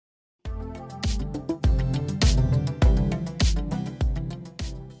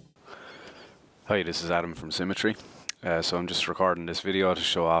Hi, this is Adam from Symmetry. So I'm just recording this video to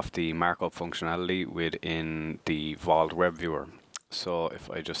show off the markup functionality within the Vault web viewer. So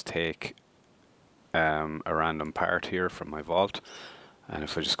if I just take a random part here from my Vault, and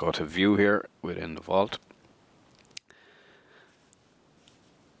if I just go to View here within the Vault,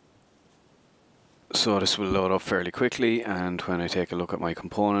 so this will load up fairly quickly, and when I take a look at my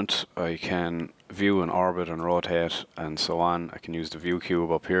component, I can view and orbit and rotate and so on. I can use the view cube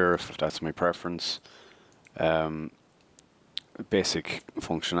up here if that's my preference. Basic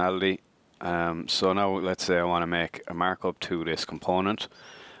functionality. So now let's say I want to make a markup to this component.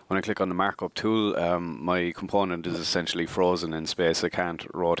 When I click on the markup tool, my component is essentially frozen in space. I can't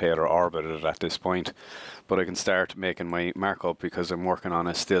rotate or orbit it at this point, but I can start making my markup because I'm working on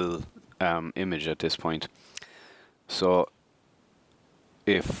a still image at this point. So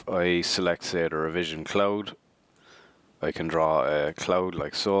if I select, say, the revision cloud, I can draw a cloud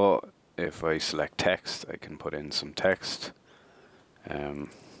like so. If I select text, I can put in some text.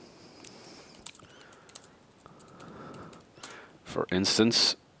 For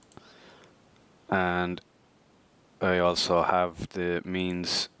instance, and I also have the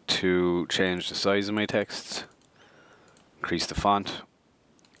means to change the size of my text, increase the font.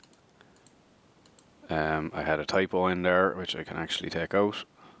 I had a typo in there which I can actually take out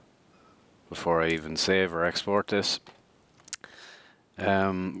before I even save or export this.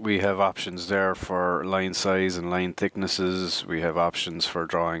 We have options there for line size and line thicknesses. We have options for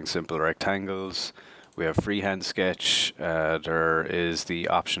drawing simple rectangles. We have freehand sketch. There is the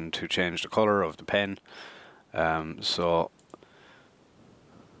option to change the color of the pen. So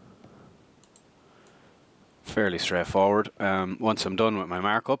fairly straightforward. Once I'm done with my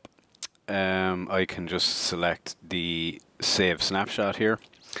markup, I can just select the save snapshot here.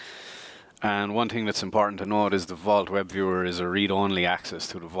 And one thing that's important to note is the Vault web viewer is a read-only access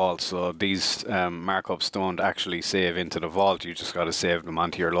to the Vault, so these markups don't actually save into the Vault. You just got to save them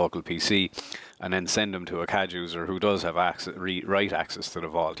onto your local PC and then send them to a CAD user who does have write access to the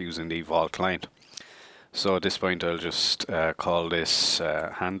Vault using the Vault client. So at this point I'll just call this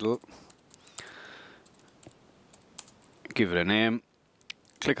handle, give it a name,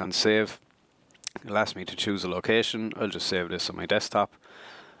 click on save. It'll ask me to choose a location. I'll just save this on my desktop,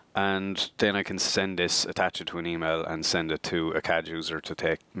 and then I can send this, attach it to an email and send it to a CAD user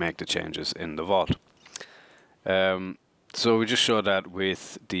to make the changes in the Vault. So we just showed that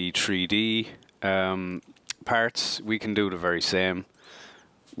with the 3D parts. We can do the very same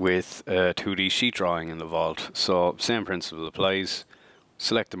with 2D sheet drawing in the Vault. So same principle applies.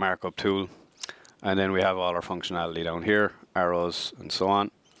 Select the markup tool, and then we have all our functionality down here, arrows and so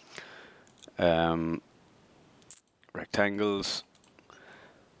on. Rectangles,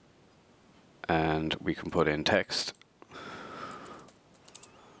 and we can put in text.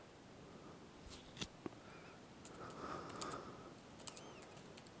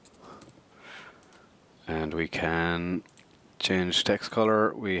 And we can change text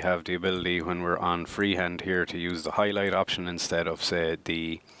color. We have the ability when we're on freehand here to use the highlight option instead of, say,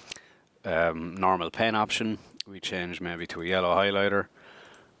 the normal pen option. We change maybe to a yellow highlighter,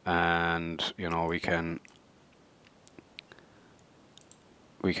 and you know, we can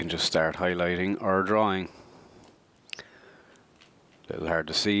just start highlighting or drawing. A little hard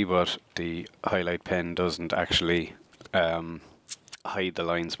to see, but the highlight pen doesn't actually hide the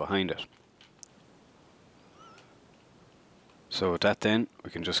lines behind it. So with that then, we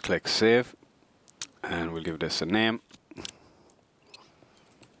can just click save, and we'll give this a name.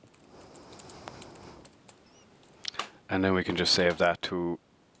 And then we can just save that to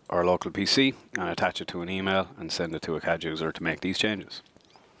our local PC and attach it to an email and send it to a CAD user to make these changes.